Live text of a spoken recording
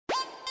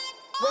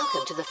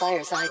Welcome to the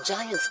Fireside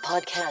Giants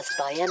podcast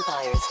by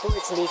Empire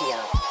Sports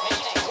Media.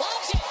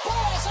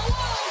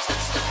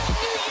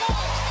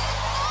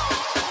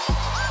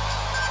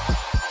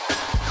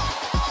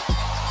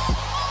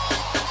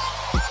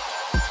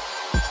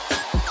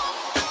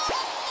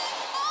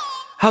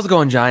 How's it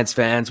going, Giants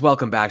fans?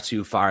 Welcome back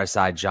to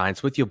Fireside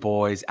Giants with your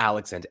boys,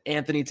 Alex and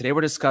Anthony. Today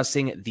we're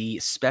discussing the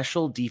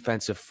special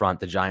defensive front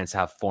the Giants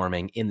have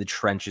forming in the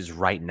trenches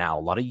right now. A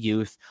lot of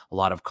youth, a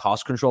lot of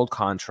cost-controlled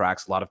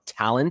contracts, a lot of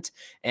talent,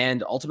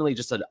 and ultimately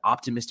just an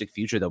optimistic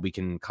future that we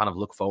can kind of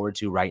look forward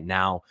to right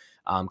now.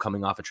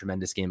 Coming off a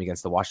tremendous game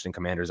against the Washington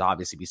Commanders.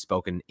 Obviously, we've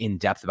spoken in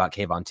depth about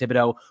Kayvon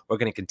Thibodeaux. We're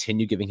going to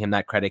continue giving him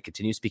that credit,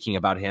 continue speaking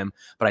about him,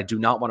 but I do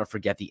not want to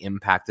forget the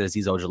impact that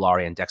Azeez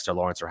Ojulari and Dexter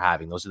Lawrence are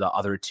having. Those are the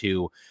other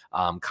two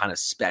kind of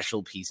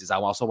special pieces. I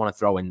also want to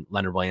throw in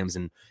Leonard Williams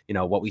and,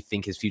 what we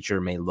think his future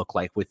may look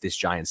like with this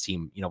Giants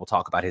team. We'll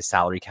talk about his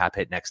salary cap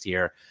hit next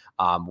year,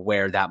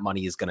 where that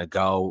money is going to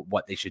go,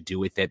 what they should do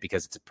with it,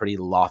 because it's a pretty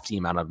lofty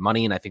amount of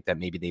money, and I think that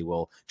maybe they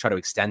will try to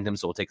extend him.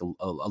 So we'll take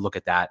a look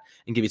at that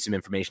and give you some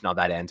information on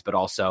that end, but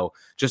also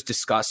just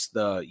discuss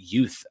the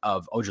youth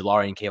of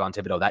Ojulari and Kayvon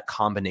Thibodeaux. That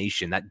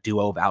combination, that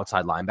duo of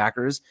outside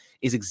linebackers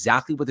is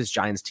exactly what this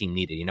Giants team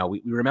needed.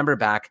 We remember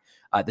back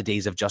the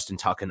days of Justin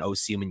Tuck and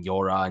Osi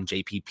Umenyiora and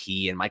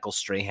JPP and Michael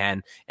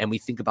Strahan, and we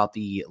think about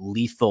the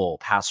lethal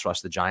pass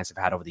rush the Giants have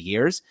had over the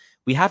years.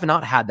 We have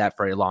not had that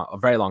for a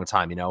very long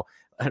time.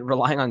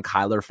 Relying on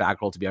Kyler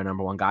Fackrell to be our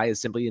number one guy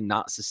is simply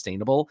not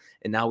sustainable.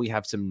 And now we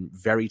have some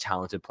very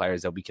talented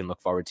players that we can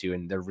look forward to.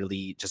 And they're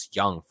really just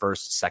young,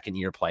 first, second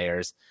year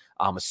players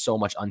with so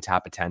much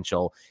untapped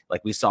potential.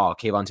 Like we saw,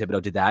 Kayvon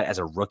Thibodeaux did that as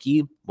a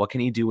rookie. What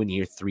can he do in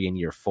year 3 and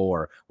year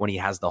 4 when he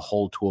has the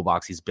whole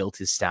toolbox? He's built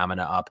his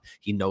stamina up.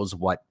 He knows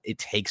what it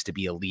takes to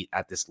be elite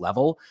at this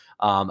level.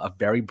 A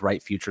very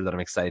bright future that I'm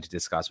excited to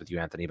discuss with you,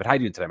 Anthony. But how are you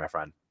doing today, my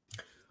friend?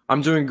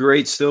 I'm doing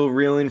great, still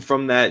reeling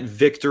from that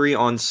victory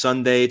on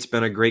Sunday. It's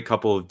been a great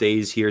couple of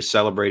days here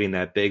celebrating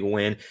that big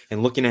win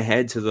and looking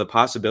ahead to the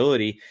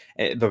possibility,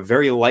 the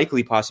very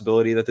likely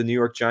possibility that the New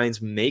York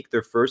Giants make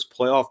their first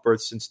playoff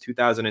berth since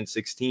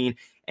 2016.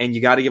 And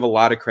you got to give a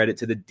lot of credit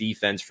to the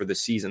defense for the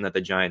season that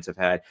the Giants have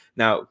had.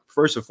 Now,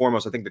 first and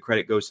foremost, I think the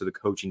credit goes to the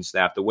coaching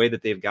staff, the way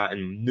that they've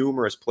gotten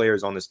numerous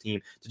players on this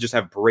team to just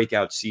have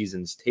breakout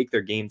seasons, take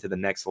their game to the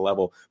next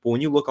level. But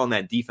when you look on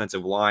that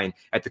defensive line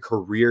at the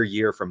career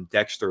year from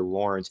Dexter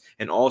Lawrence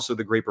and also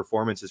the great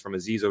performances from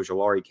Azeez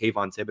Ojulari,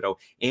 Kayvon Thibodeaux,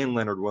 and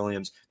Leonard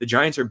Williams, the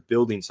Giants are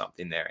building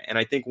something there. And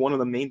I think one of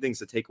the main things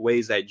to take away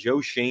is that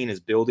Joe Schoen is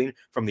building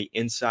from the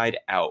inside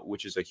out,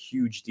 which is a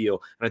huge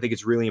deal. And I think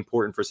it's really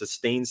important for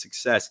sustained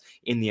success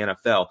in the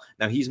NFL.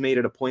 Now, he's made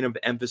it a point of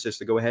emphasis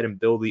to go ahead and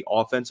build the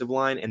offensive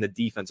line and the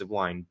defensive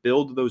line.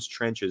 Build those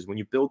trenches. When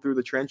you build through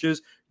the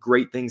trenches,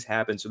 great things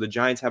happen. So the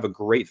Giants have a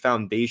great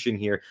foundation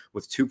here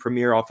with 2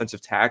 premier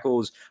offensive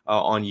tackles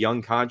on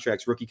young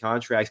contracts, rookie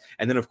contracts,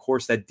 and then, of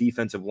course, that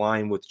defensive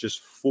line with just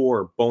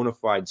 4 bona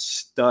fide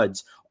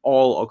studs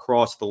all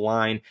across the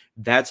line.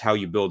 That's how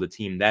you build a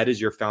team. That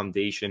is your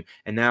foundation.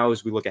 And now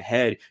as we look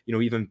ahead,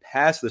 even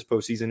past this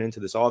postseason into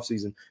this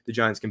offseason, the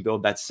Giants can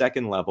build that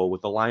second level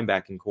with the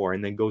linebacking core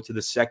and then go to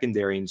the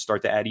secondary and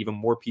start to add even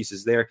more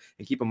pieces there.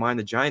 And keep in mind,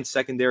 the Giants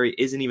secondary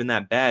isn't even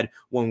that bad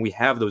when we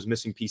have those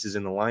missing pieces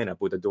in the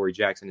lineup with Adoree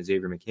Jackson and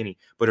Xavier McKinney.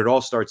 But it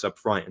all starts up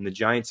front. And the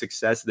Giants'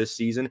 success this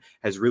season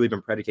has really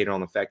been predicated on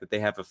the fact that they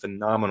have a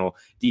phenomenal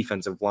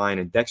defensive line.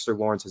 And Dexter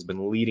Lawrence has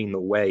been leading the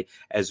way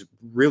as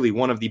really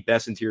one of the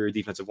best interior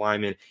defensive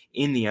lineman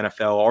in the NFL,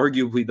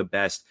 arguably the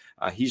best.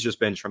 He's just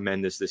been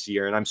tremendous this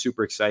year, and I'm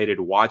super excited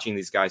watching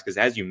these guys because,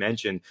 as you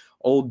mentioned,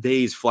 old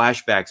days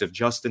flashbacks of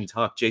Justin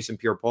Tuck, Jason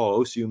Pierre-Paul,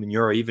 Osi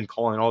Umenyiora, even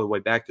calling all the way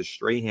back to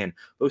Strahan.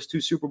 Those 2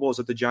 Super Bowls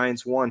that the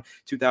Giants won,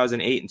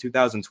 2008 and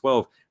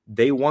 2012,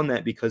 they won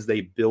that because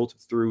they built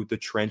through the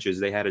trenches.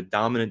 They had a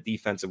dominant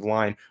defensive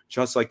line,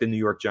 just like the New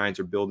York Giants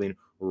are building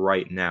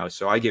right now.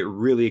 So I get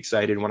really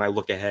excited when I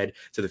look ahead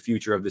to the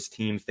future of this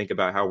team, think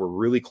about how we're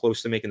really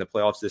close to making the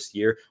playoffs this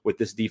year with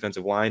this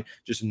defensive line,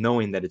 just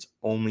knowing that it's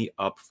only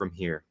up from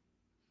here.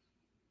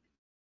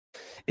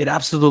 It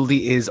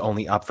absolutely is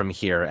only up from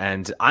here,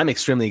 and I'm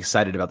extremely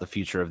excited about the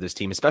future of this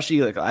team,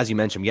 especially as you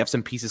mentioned, we have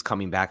some pieces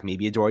coming back,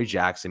 maybe Adoree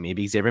Jackson,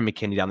 maybe Xavier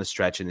McKinney down the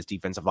stretch, and this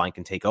defensive line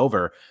can take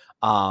over.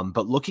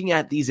 But looking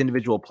at these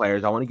individual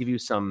players, I want to give you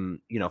some,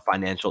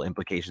 financial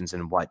implications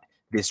and what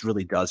this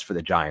really does for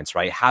the Giants,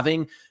 right?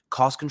 Having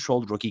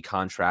cost-controlled rookie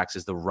contracts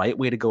is the right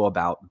way to go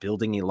about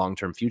building a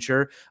long-term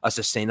future, a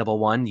sustainable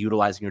one,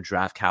 utilizing your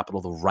draft capital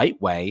the right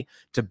way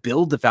to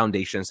build the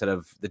foundation instead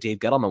of the Dave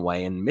Gettleman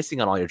way and missing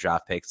on all your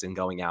draft picks and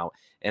going out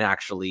and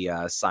actually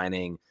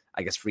signing,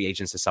 free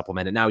agents to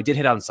supplement it. Now, he did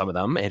hit on some of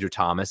them. Andrew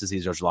Thomas,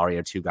 Azeez Ojulari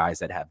are 2 guys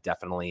that have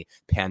definitely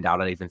panned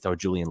out. I'd even throw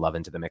Julian Love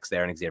into the mix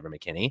there and Xavier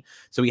McKinney.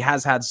 So he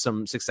has had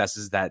some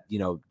successes that,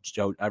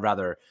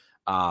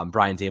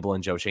 Brian Dable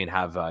and Joe Shane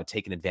have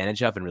taken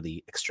advantage of and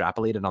really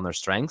extrapolated on their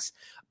strengths.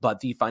 But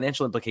the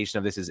financial implication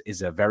of this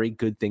is a very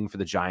good thing for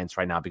the Giants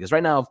right now, because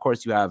right now, of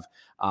course, you have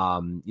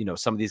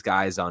some of these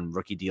guys on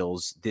rookie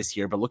deals this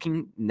year, but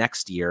looking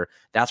next year,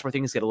 that's where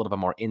things get a little bit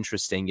more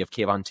interesting. You have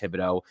Kayvon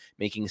Thibodeau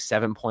making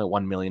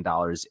 $7.1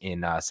 million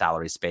in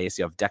salary space.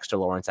 You have Dexter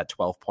Lawrence at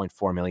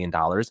 $12.4 million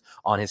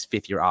on his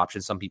fifth-year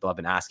option. Some people have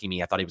been asking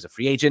me, I thought he was a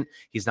free agent.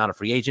 He's not a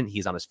free agent.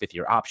 He's on his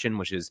fifth-year option,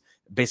 which is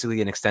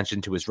basically an extension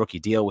to his rookie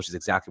deal, which is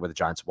exactly where the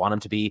Giants want him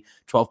to be.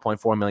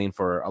 $12.4 million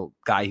for a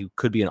guy who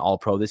could be an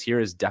all-pro this year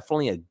is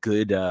definitely a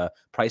good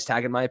price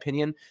tag, in my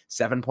opinion.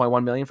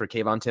 $7.1 million for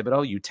Kayvon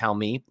Thibodeau, you tell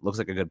me, looks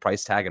like a good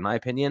price tag, in my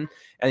opinion.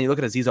 And you look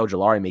at Azeez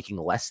Ojulari making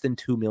less than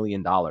 $2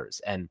 million.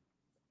 And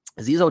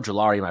Azeez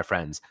Ojulari, my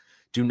friends,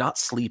 do not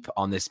sleep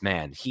on this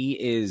man. He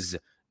is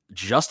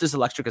just as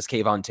electric as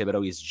Kayvon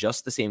Thibodeau. He's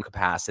just the same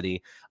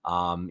capacity.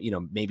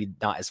 Maybe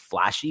not as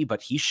flashy,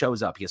 but he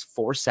shows up. He has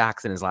 4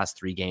 sacks in his last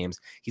 3 games.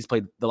 He's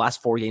played the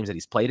last 4 games that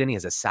he's played in. He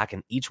has a sack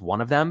in each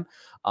one of them.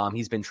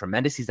 He's been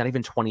tremendous. He's not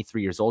even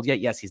 23 years old yet.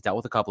 Yes, he's dealt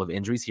with a couple of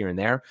injuries here and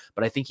there,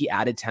 but I think he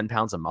added 10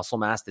 pounds of muscle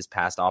mass this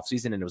past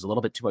offseason, and it was a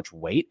little bit too much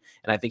weight.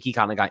 And I think he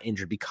kind of got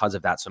injured because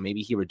of that. So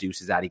maybe he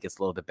reduces that. He gets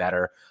a little bit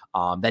better.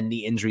 Then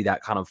the injury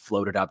that kind of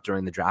floated up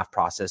during the draft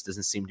process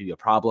doesn't seem to be a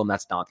problem.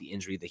 That's not the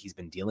injury that he's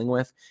been dealing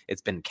with.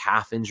 It's been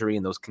calf injury,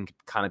 and those can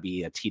kind of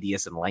be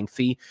tedious and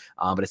lengthy.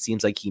 But it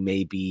seems like he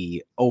may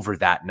be over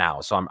that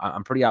now. So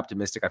I'm pretty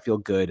optimistic. I feel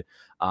good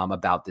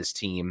about this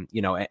team,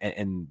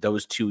 and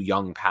those 2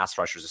 young pass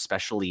rushers,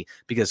 especially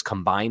because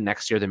combined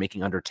next year, they're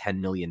making under $10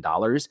 million,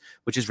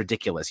 which is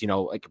ridiculous.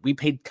 Like we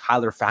paid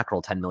Kyler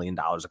Fackrell $10 million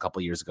a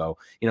couple years ago.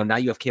 Now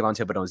you have Kayvon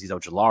Thibodeau and Azeez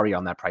Ojulari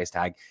on that price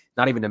tag,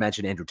 not even to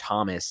mention Andrew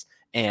Thomas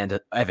and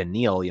Evan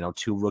Neal,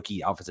 2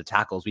 rookie offensive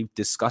tackles. We've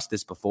discussed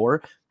this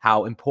before,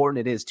 how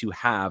important it is to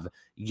have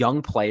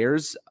young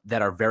players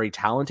that are very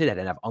talented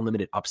and have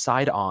unlimited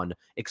upside on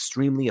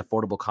extremely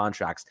affordable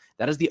contracts.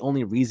 That is the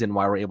only reason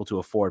why we're able to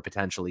afford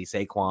potentially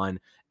Saquon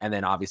and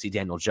then obviously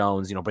Daniel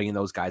Jones, bringing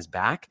those guys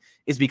back,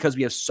 is because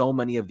we have so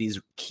many of these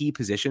key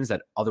positions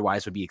that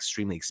otherwise would be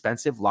extremely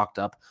expensive, locked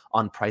up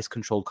on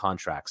price-controlled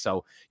contracts.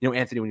 So,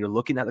 Anthony, when you're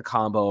looking at the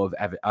combo of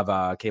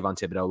Kayvon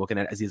Thibodeau, looking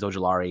at Azeez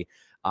Ojulari,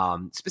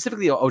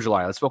 specifically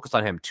Ojulari, let's focus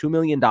on him. $2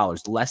 million,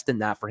 less than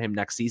that for him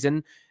next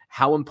season.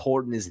 How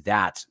important is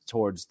that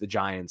towards the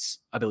Giants'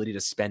 ability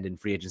to spend in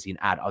free agency and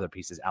add other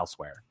pieces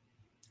elsewhere?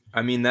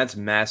 I mean, that's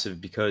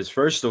massive because,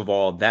 first of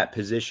all, that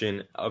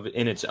position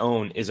in its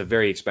own is a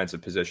very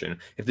expensive position.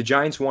 If the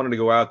Giants wanted to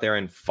go out there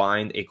and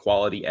find a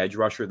quality edge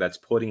rusher that's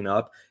putting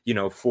up,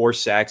 4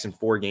 sacks in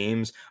 4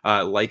 games,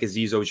 like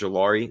Azeez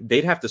Ojulari,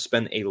 they'd have to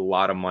spend a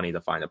lot of money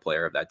to find a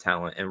player of that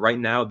talent. And right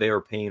now, they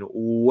are paying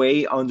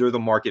way under the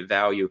market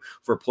value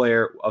for a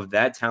player of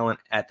that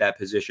talent at that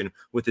position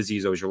with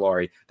Azeez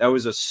Ojulari. That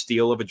was a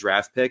steal of a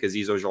draft pick,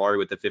 Azeez Ojulari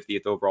with the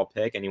 50th overall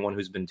pick. Anyone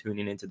who's been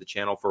tuning into the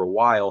channel for a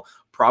while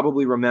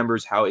probably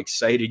remembers how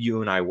excited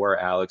you and I were,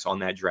 Alex, on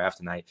that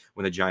draft night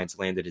when the Giants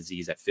landed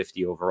Azeez at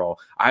 50 overall.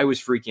 I was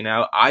freaking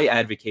out. I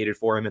advocated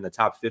for him in the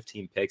top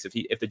 15 picks.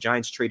 If the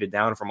Giants traded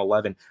down from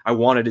 11, I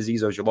wanted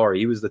Azeez Ojulari.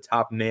 He was the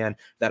top man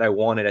that I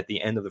wanted at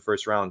the end of the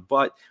first round.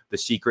 But the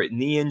secret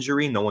knee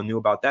injury, no one knew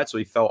about that, so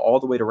he fell all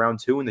the way to round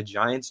 2, and the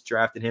Giants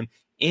drafted him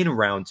in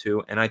round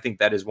 2, and I think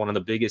that is one of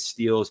the biggest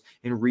steals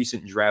in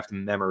recent draft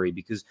memory,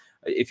 because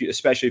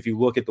especially if you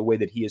look at the way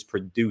that he has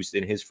produced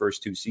in his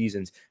first 2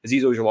 seasons,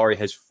 Azeez Ojulari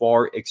has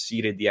far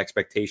exceeded the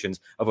expectations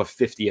of a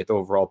 50th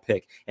overall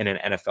pick in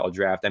an NFL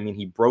draft. I mean,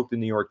 he broke the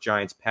New York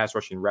Giants pass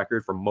rushing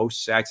record for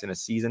most sacks in a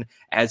season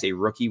as a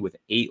rookie with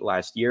 8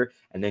 last year,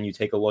 and then you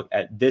take a look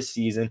at this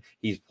season,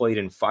 he's played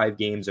in 5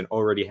 games and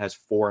already has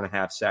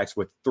 4.5 sacks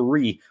with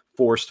 3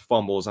 forced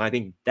fumbles. And I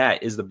think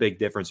that is the big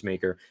difference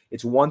maker.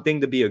 It's one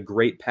thing to be a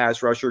great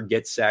pass rusher,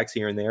 get sacks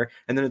here and there,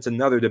 and then it's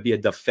another to be a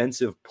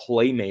defensive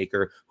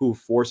playmaker who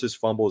forces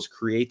fumbles,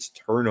 creates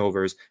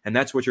turnovers, and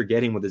that's what you're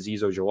getting with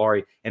Azeez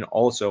Ojulari and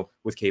also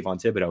with Kayvon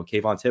Thibodeau.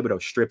 Kayvon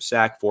Thibodeau strip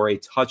sack for a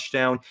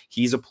touchdown.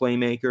 He's a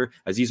playmaker.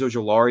 Azeez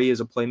Ojulari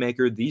is a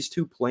playmaker. These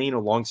two playing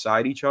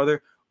alongside each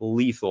other,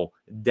 lethal,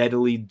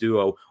 deadly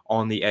duo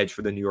on the edge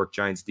for the New York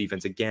Giants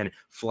defense. Again,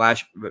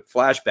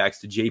 flashbacks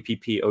to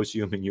JPP,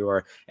 Osi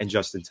Umenyiora, and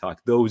Justin Tuck.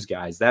 Those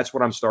guys, that's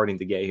what I'm starting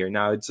to get here.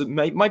 Now, it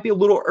might be a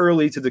little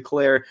early to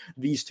declare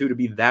these two to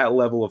be that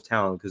level of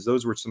talent, because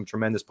those were some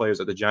tremendous players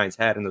that the Giants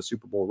had in the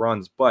Super Bowl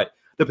runs, but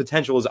the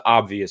potential is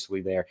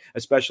obviously there,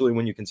 especially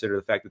when you consider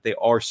the fact that they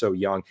are so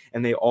young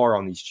and they are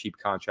on these cheap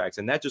contracts.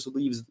 And that just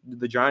leaves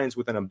the Giants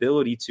with an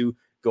ability to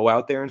go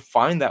out there and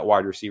find that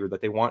wide receiver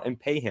that they want and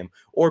pay him,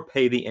 or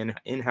pay the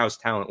in-house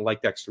talent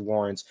like Dexter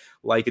Lawrence,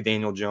 like a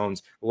Daniel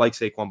Jones, like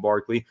Saquon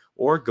Barkley,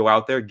 or go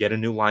out there, get a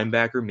new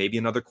linebacker, maybe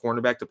another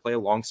cornerback to play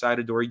alongside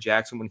Adoree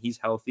Jackson when he's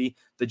healthy.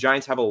 The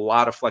Giants have a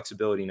lot of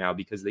flexibility now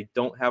because they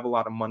don't have a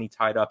lot of money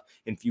tied up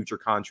in future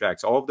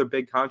contracts. All of their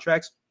big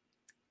contracts,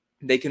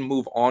 they can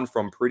move on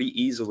from pretty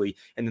easily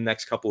in the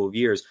next couple of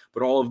years.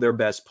 But all of their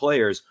best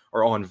players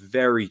are on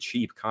very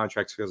cheap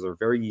contracts because they're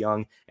very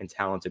young and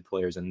talented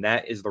players. And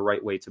that is the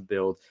right way to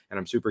build. And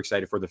I'm super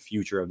excited for the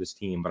future of this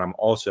team. But I'm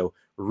also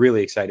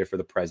really excited for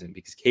the present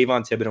because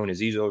Kayvon Thibodeaux and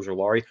Azeez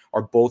Ojulari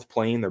are both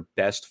playing their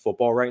best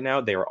football right now.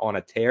 They are on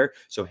a tear.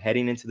 So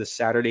heading into the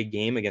Saturday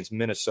game against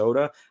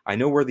Minnesota, I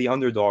know we're the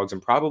underdogs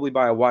and probably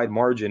by a wide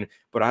margin,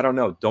 but I don't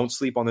know. Don't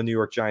sleep on the New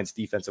York Giants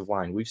defensive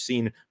line. We've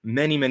seen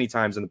many, many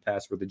times in the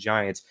past where the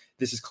Giants,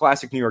 this is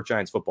classic New York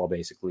Giants football,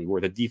 basically, where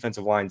the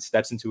defensive line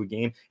steps into a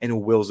game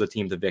and wills the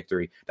team to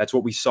victory. That's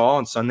what we saw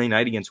on Sunday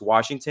night against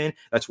Washington.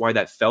 That's why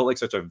that felt like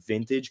such a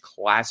vintage,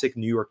 classic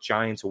New York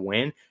Giants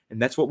win.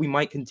 And that's what we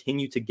might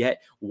continue to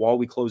get while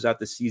we close out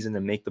the season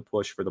and make the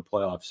push for the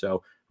playoffs.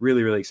 So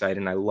really, really excited.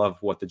 And I love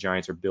what the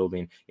Giants are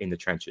building in the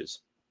trenches.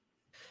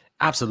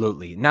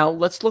 Absolutely. Now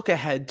let's look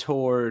ahead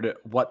toward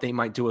what they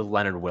might do with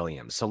Leonard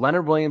Williams. So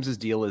Leonard Williams'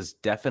 deal is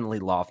definitely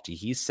lofty.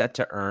 He's set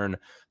to earn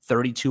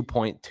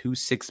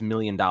 $32.26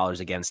 million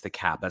against the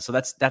cap. So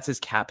that's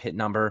his cap hit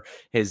number.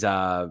 His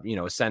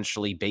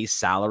essentially base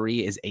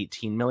salary is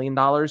 $18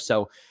 million.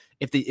 So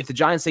if the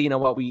Giants say, you know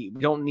what, we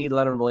don't need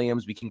Leonard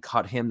Williams, we can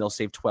cut him, they'll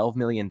save $12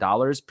 million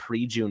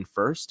pre-June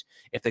 1st.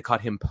 If they cut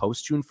him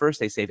post-June 1st,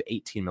 they save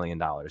 $18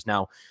 million.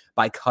 Now,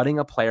 by cutting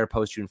a player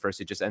post-June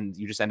 1st,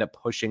 you just end up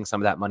pushing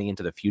some of that money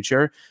into the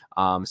future.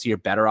 So you're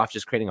better off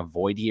just creating a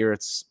void year.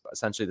 It's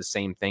essentially the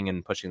same thing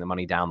and pushing the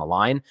money down the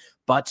line.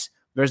 But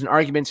there's an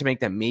argument to make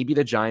that maybe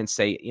the Giants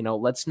say,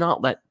 let's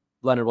not let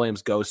Leonard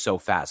Williams goes so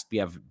fast. We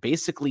have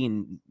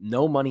basically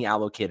no money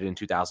allocated in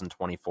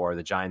 2024.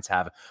 The Giants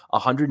have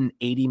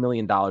 $180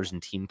 million in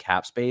team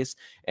cap space.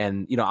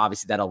 And,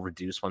 obviously that'll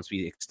reduce once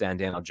we extend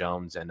Daniel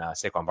Jones and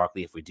Saquon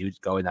Barkley if we do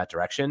go in that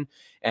direction.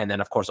 And then,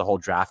 of course, a whole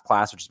draft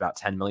class, which is about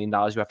 $10 million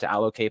you have to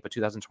allocate. But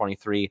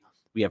 2023,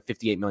 we have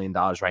 $58 million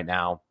right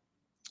now.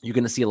 You're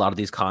going to see a lot of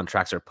these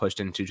contracts are pushed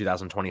into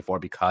 2024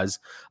 because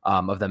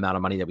of the amount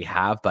of money that we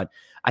have. But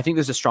I think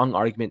there's a strong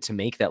argument to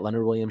make that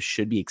Leonard Williams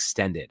should be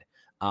extended.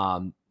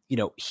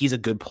 He's a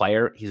good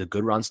player. He's a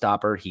good run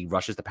stopper. He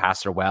rushes the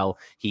passer well.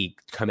 He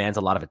commands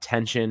a lot of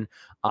attention.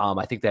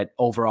 I think that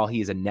overall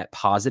he is a net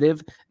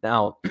positive.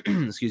 Now,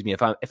 excuse me,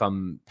 if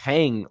I'm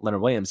paying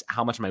Leonard Williams,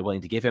 how much am I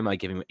willing to give him? I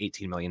give him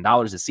 $18 million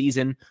a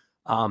season.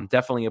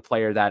 Definitely a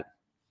player that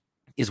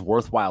is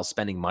worthwhile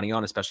spending money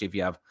on, especially if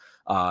you have,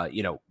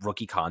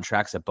 rookie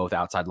contracts at both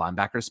outside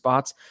linebacker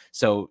spots.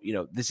 So,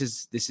 this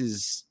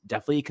is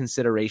definitely a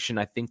consideration.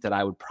 I think that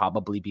I would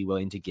probably be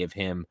willing to give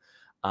him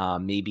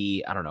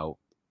maybe, I don't know,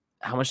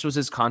 how much was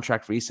his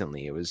contract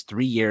recently? It was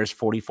 3 years,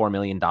 $44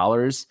 million.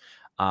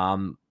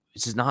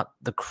 Which is not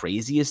the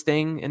craziest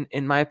thing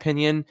in my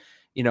opinion.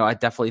 I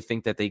definitely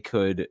think that they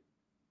could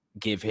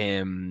give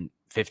him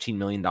 $15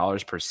 million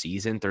per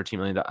season, $13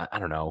 million. I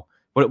don't know.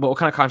 What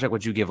kind of contract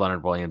would you give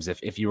Leonard Williams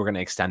if you were going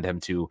to extend him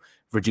to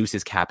reduce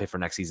his cap hit for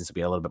next season to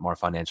be a little bit more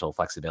financial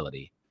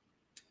flexibility?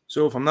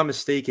 So if I'm not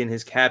mistaken,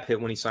 his cap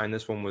hit when he signed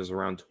this one was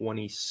around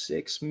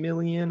 26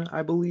 million,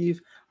 I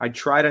believe. I'd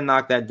try to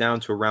knock that down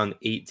to around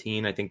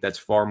 18. I think that's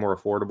far more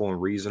affordable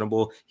and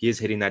reasonable. He is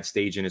hitting that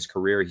stage in his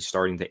career. He's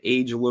starting to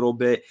age a little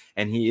bit,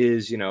 and he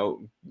is,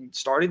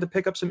 starting to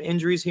pick up some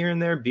injuries here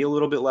and there, be a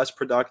little bit less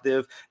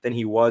productive than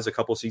he was a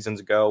couple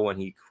seasons ago when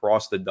he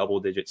crossed the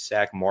double-digit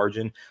sack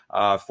margin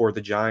for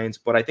the Giants.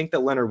 But I think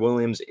that Leonard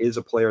Williams is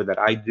a player that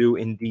I do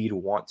indeed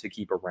want to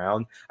keep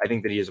around. I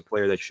think that he is a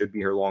player that should be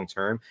here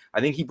long-term.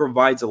 I think he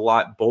provides a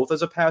lot both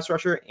as a pass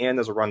rusher and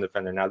as a run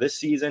defender. Now, this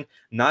season,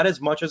 not as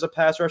much as a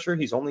pass rusher.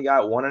 He's only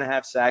got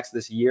 1.5 sacks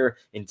this year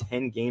in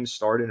 10 games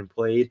started and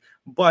played.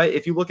 But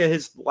if you look at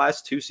his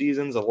last 2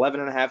 seasons,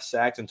 11.5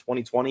 sacks in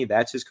 2020,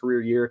 that's his career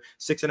year,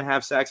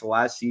 6.5 sacks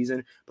last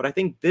season. But I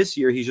think this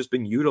year he's just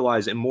been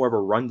utilized in more of a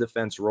run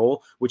defense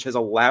role, which has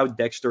allowed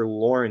Dexter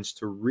Lawrence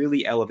to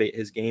really elevate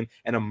his game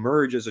and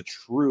emerge as a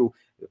true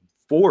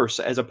force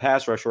as a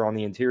pass rusher on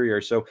the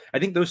interior. So I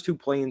think those two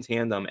play in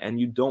tandem, and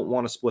you don't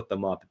want to split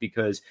them up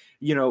because,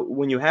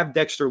 when you have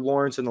Dexter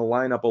Lawrence in the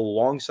lineup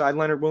alongside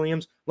Leonard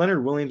Williams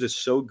is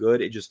so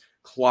good at just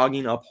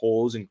clogging up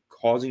holes and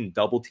causing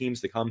double teams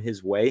to come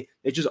his way.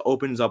 It just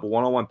opens up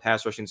one-on-one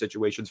pass rushing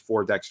situations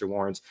for Dexter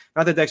Lawrence.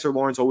 Not that Dexter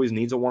Lawrence always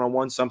needs a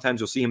one-on-one.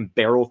 Sometimes you'll see him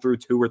barrel through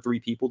 2 or 3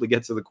 people to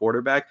get to the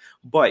quarterback,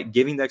 but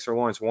giving Dexter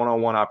Lawrence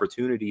one-on-one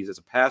opportunities as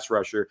a pass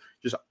rusher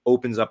just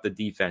opens up the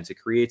defense. It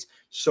creates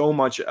so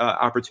much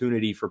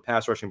opportunity for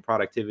pass rushing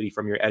productivity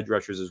from your edge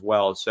rushers as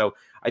well. So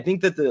I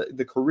think that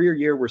the career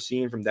year we're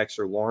seeing from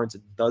Dexter Lawrence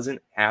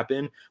doesn't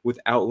happen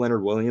without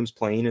Leonard Williams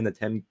playing in the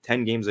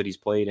 10 games that he's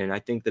played. And I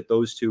think that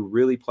those two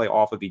really play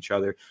off of each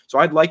other. So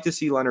I'd like to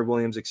see Leonard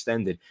Williams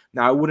extended.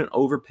 Now, I wouldn't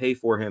overpay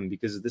for him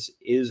because this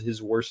is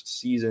his worst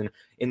season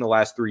in the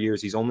last 3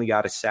 years. He's only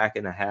got 1.5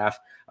 sacks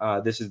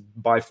This is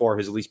by far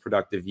his least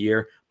productive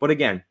year. But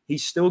again,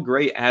 he's still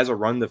great as a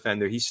run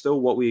defender. He's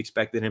still what we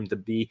expected him to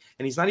be.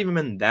 And he's not even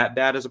been that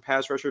bad as a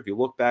pass rusher. If you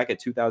look back at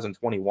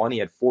 2021, he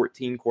had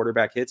 14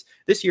 quarterback hits.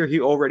 This year, he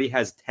already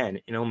has 10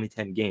 in only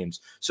 10 games.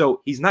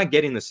 So he's not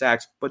getting the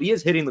sacks, but he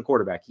is hitting the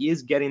quarterback. He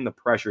is getting the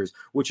pressures,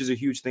 which is a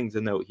huge thing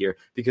to note here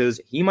because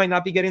he might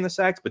not be getting the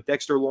sacks, but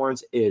Dexter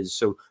Lawrence is.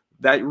 So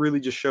that really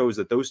just shows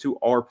that those two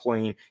are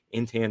playing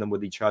in tandem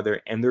with each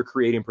other and they're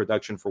creating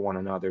production for one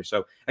another.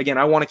 So again,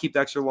 I want to keep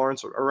Dexter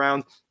Lawrence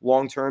around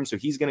long-term. So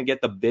he's going to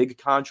get the big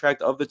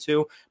contract of the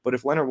two. But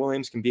if Leonard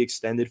Williams can be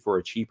extended for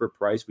a cheaper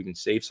price, we can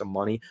save some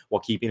money while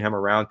keeping him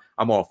around.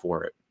 I'm all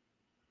for it.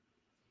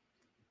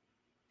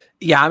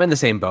 Yeah, I'm in the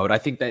same boat. I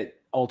think that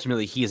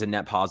ultimately he is a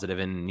net positive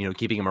and,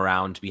 keeping him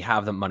around. We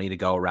have the money to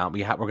go around.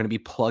 We're going to be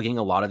plugging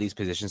a lot of these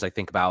positions. I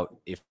think about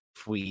if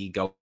we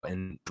go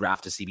and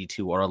draft a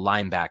CB2 or a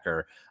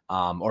linebacker,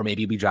 or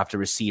maybe we draft a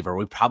receiver,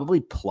 we probably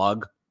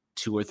plug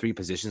 2 or 3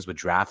 positions with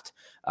draft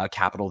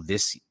capital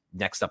this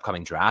next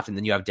upcoming draft. And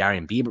then you have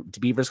Darian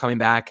Beavers coming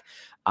back,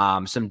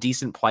 some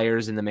decent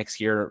players in the mix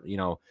here.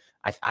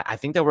 I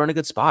think that we're in a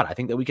good spot. I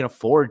think that we can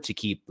afford to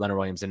keep Leonard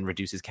Williams and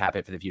reduce his cap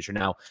hit for the future.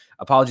 Now,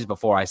 apologies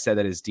before I said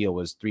that his deal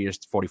was 3 years,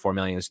 $44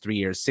 million, is 3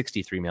 years,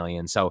 $63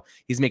 million. So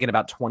he's making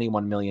about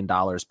 $21 million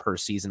per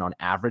season on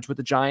average with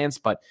the Giants,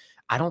 but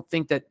I don't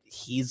think that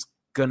he's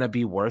going to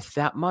be worth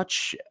that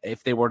much.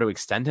 If they were to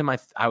extend him,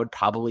 I would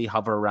probably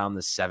hover around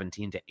the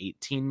 $17 to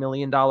 $18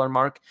 million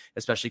mark,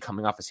 especially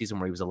coming off a season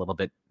where he was a little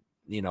bit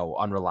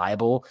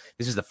unreliable.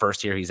 This is the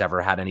first year he's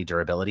ever had any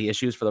durability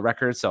issues for the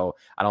record. So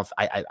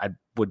I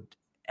would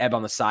ebb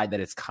on the side that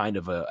it's kind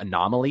of an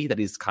anomaly that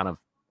he's kind of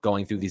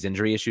going through these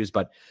injury issues,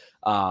 but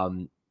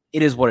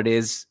it is what it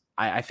is.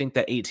 I think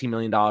that $18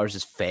 million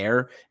is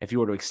fair. If you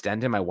were to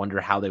extend him, I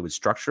wonder how they would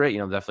structure it.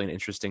 Definitely an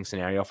interesting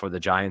scenario for the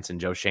Giants and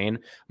Joe Schoen.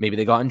 Maybe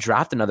they go out and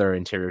draft another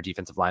interior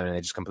defensive lineman and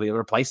they just completely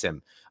replace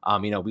him.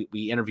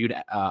 We interviewed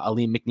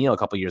Aleem McNeil a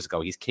couple years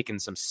ago. He's kicking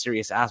some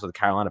serious ass with the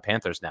Carolina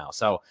Panthers now.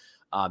 So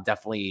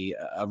definitely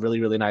a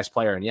really, really nice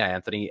player. And yeah,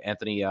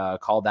 Anthony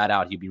called that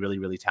out. He'd be really,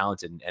 really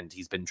talented and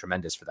he's been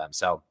tremendous for them.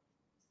 So,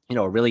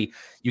 really,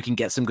 you can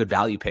get some good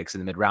value picks in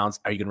the mid rounds.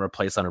 Are you going to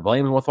replace Leonard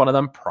Williams with one of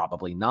them?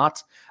 Probably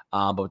not.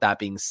 But with that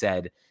being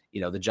said,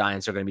 the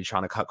Giants are going to be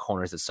trying to cut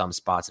corners at some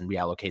spots and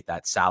reallocate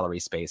that salary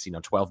space.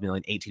 $12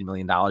 million, $18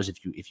 million.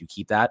 If you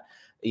keep that,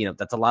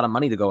 that's a lot of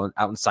money to go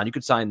out and sign. You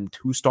could sign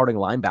 2 starting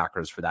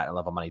linebackers for that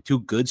level of money. 2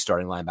 good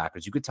starting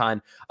linebackers. You could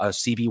sign a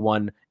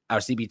CB1 or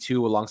CB2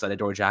 alongside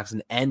Adoree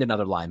Jackson and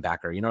another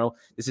linebacker.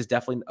 This is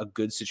definitely a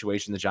good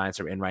situation the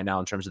Giants are in right now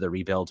in terms of the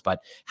rebuilds,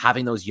 but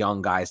having those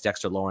young guys,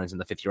 Dexter Lawrence and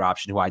the 5th-year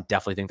option, who I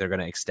definitely think they're going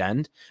to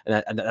extend.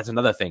 And that's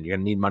another thing. You're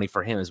going to need money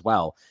for him as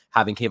well.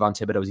 Having Kayvon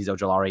Thibodeaux, Azeez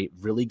Ojulari,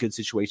 really good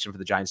situation for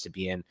the Giants to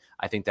be in.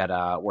 I think that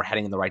we're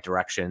heading in the right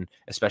direction,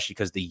 especially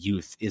because the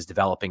youth is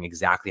developing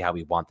exactly how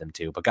we want them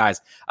to. But guys,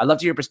 I'd love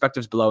to hear your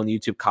perspectives below in the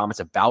YouTube comments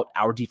about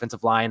our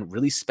defensive line,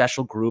 really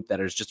special group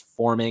that is just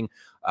forming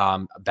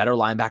better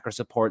linebacker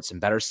support, some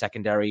better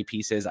secondary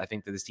pieces. I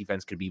think that this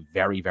defense could be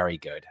very, very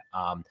good.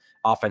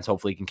 Offense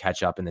hopefully can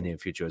catch up in the near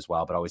future as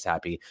well, but always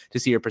happy to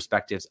see your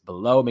perspectives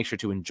below. Make sure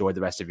to enjoy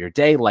the rest of your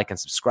day, like and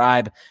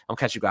subscribe. I'll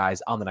catch you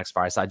guys on the next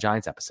Fireside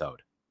Giants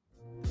episode.